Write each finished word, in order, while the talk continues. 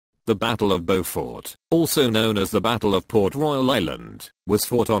The Battle of Beaufort, also known as the Battle of Port Royal Island, was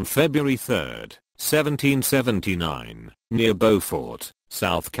fought on February 3, 1779, near Beaufort,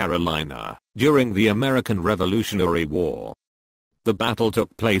 South Carolina, during the American Revolutionary War. The battle took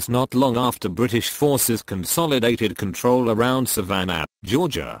place not long after British forces consolidated control around Savannah,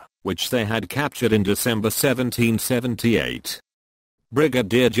 Georgia, which they had captured in December 1778.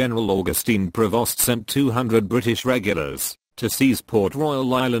 Brigadier General Augustine Prevost sent 200 British regulars to seize Port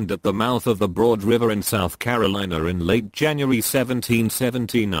Royal Island at the mouth of the Broad River in South Carolina in late January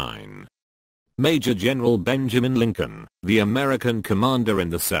 1779. Major General Benjamin Lincoln, the American commander in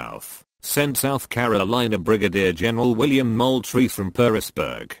the South, sent South Carolina Brigadier General William Moultrie from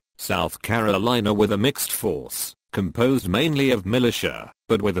Purrysburg, South Carolina with a mixed force, composed mainly of militia,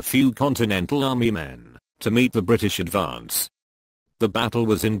 but with a few Continental Army men, to meet the British advance. The battle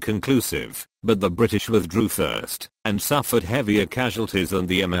was inconclusive, but the British withdrew first, and suffered heavier casualties than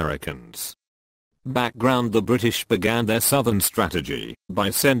the Americans. Background: the British began their southern strategy by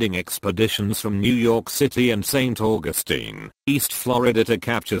sending expeditions from New York City and St. Augustine, East Florida to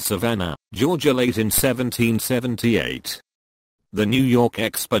capture Savannah, Georgia late in 1778. The New York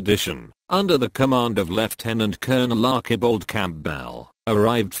expedition, under the command of Lieutenant Colonel Archibald Campbell,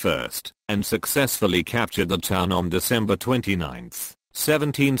 arrived first, and successfully captured the town on December 29,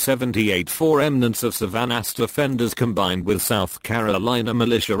 1778. Four remnants of Savannah's defenders combined with South Carolina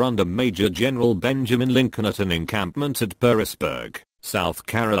militia under Major General Benjamin Lincoln at an encampment at Purrysburg, South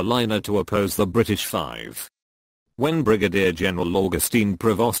Carolina to oppose the British 5. When Brigadier General Augustine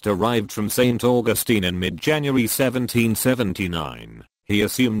Prevost arrived from St. Augustine in mid-January 1779, he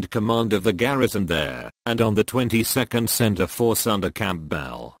assumed command of the garrison there, and on the 22nd sent a force under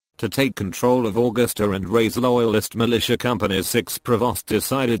Campbell to take control of Augusta and raise loyalist militia companies. 6. Prevost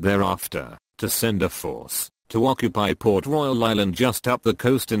decided thereafter to send a force to occupy Port Royal Island just up the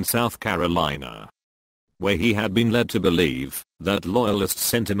coast in South Carolina, where he had been led to believe that loyalist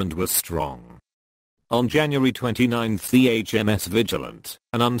sentiment was strong. On January 29, the HMS Vigilant,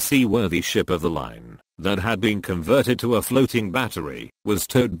 an unseaworthy ship of the line that had been converted to a floating battery, was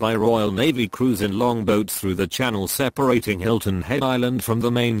towed by Royal Navy crews in longboats through the channel separating Hilton Head Island from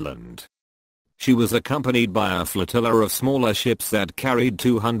the mainland. She was accompanied by a flotilla of smaller ships that carried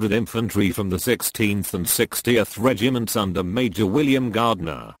 200 infantry from the 16th and 60th Regiments under Major William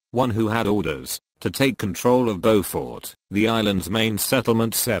Gardner, one who had orders to take control of Beaufort, the island's main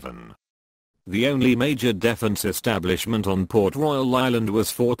settlement. 7. The only major defense establishment on Port Royal Island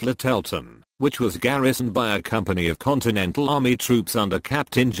was Fort Littleton, which was garrisoned by a company of Continental Army troops under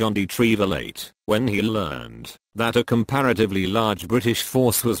Captain John D. Trevelyan. When he learned that a comparatively large British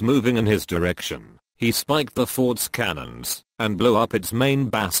force was moving in his direction, he spiked the fort's cannons and blew up its main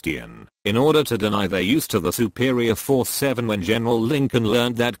bastion in order to deny their use to the superior force. 7. When General Lincoln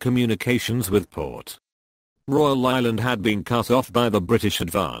learned that communications with Port Royal Island had been cut off by the British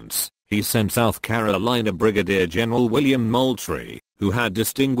advance, he sent South Carolina Brigadier General William Moultrie, who had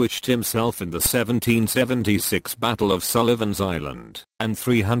distinguished himself in the 1776 Battle of Sullivan's Island, and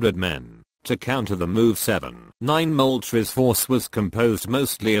 300 men to counter the move. 7. 9. Moultrie's force was composed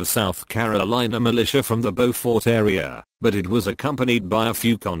mostly of South Carolina militia from the Beaufort area, but it was accompanied by a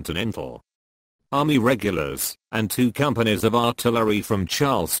few Continental Army regulars, and 2 companies of artillery from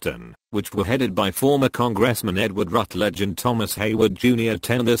Charleston, which were headed by former Congressman Edward Rutledge and Thomas Haywood Jr.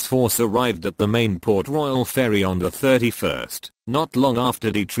 10. This force arrived at the main Port Royal ferry on the 31st, not long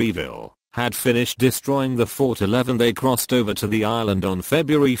after de Treville had finished destroying the fort. 11. They crossed over to the island on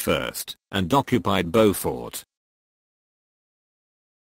February 1st, and occupied Beaufort,